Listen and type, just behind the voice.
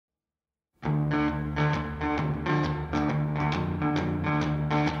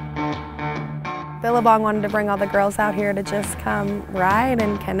Billabong wanted to bring all the girls out here to just come ride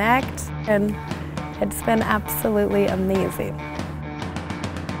and connect, and it's been absolutely amazing.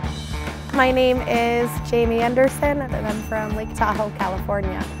 My name is Jamie Anderson, and I'm from Lake Tahoe,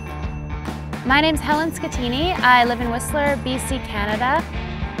 California. My name's Helen Schettini. I live in Whistler, BC, Canada.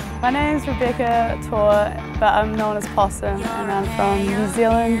 My name's Rebecca Torr, but I'm known as Possum, and I'm from New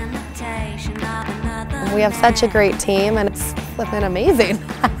Zealand. We have such a great team, and it's flipping amazing.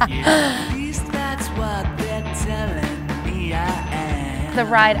 The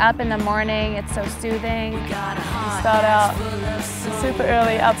ride up in the morning, it's so soothing. You start out super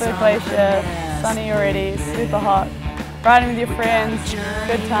early up the glacier, sunny already, super hot. Riding with your friends,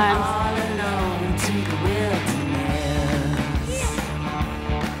 good times.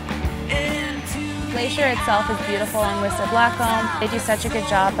 The glacier itself is beautiful in Whistler Blackcomb. They do such a good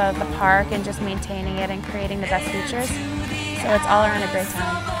job of the park and just maintaining it and creating the best features. So it's all around a great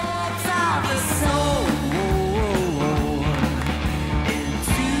time.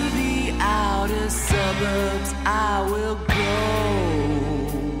 Into the outer suburbs I will go.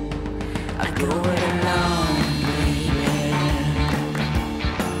 I go it alone, baby.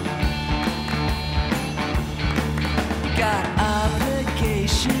 Got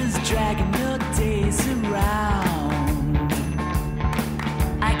obligations dragging your days around.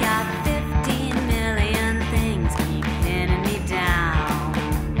 I got 15 million things keep pinning me down.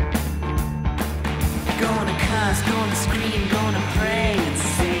 Gonna cuss, gonna scream, gonna pray and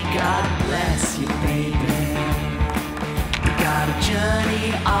say God bless you, baby. We got a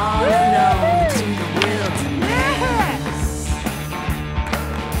journey all alone to the wilderness.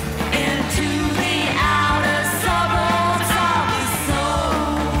 Into the outer suburbs of the soul.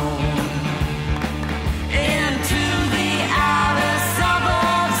 Into the outer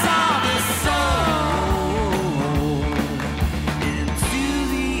suburbs of the soul. Into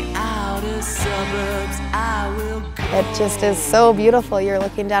the outer suburbs I will go. It just is so beautiful. You're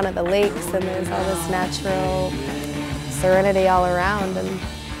looking down at the lakes, and there's all this natural serenity all around, and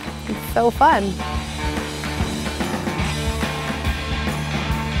it's so fun.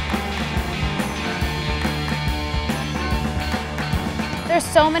 There's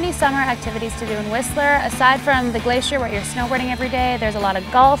so many summer activities to do in Whistler. Aside from the glacier where you're snowboarding every day, there's a lot of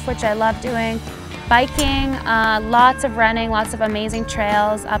golf, which I love doing, biking, lots of running, lots of amazing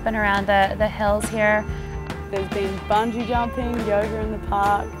trails up and around the hills here. There's been bungee jumping, yoga in the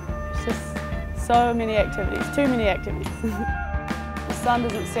park. It's just so many activities, too many activities. The sun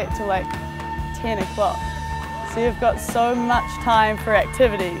doesn't set till like 10 o'clock, so you've got so much time for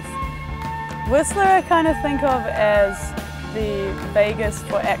activities. Whistler I kind of think of as the Vegas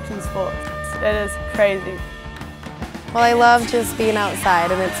for action sports. It is crazy. Well, I love just being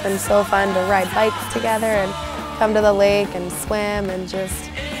outside, and it's been so fun to ride bikes together and come to the lake and swim and just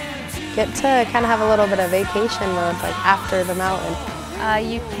get to kind of have a little bit of vacation mode, like after the mountain.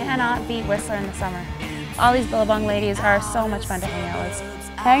 You cannot beat Whistler in the summer. All these Billabong ladies are so much fun to hang out with.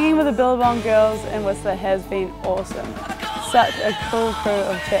 Hanging with the Billabong girls in Whistler has been awesome. Such a cool crew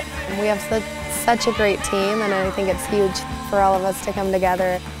of chicks. We have such a great team, and I think it's huge for all of us to come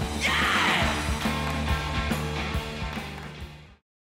together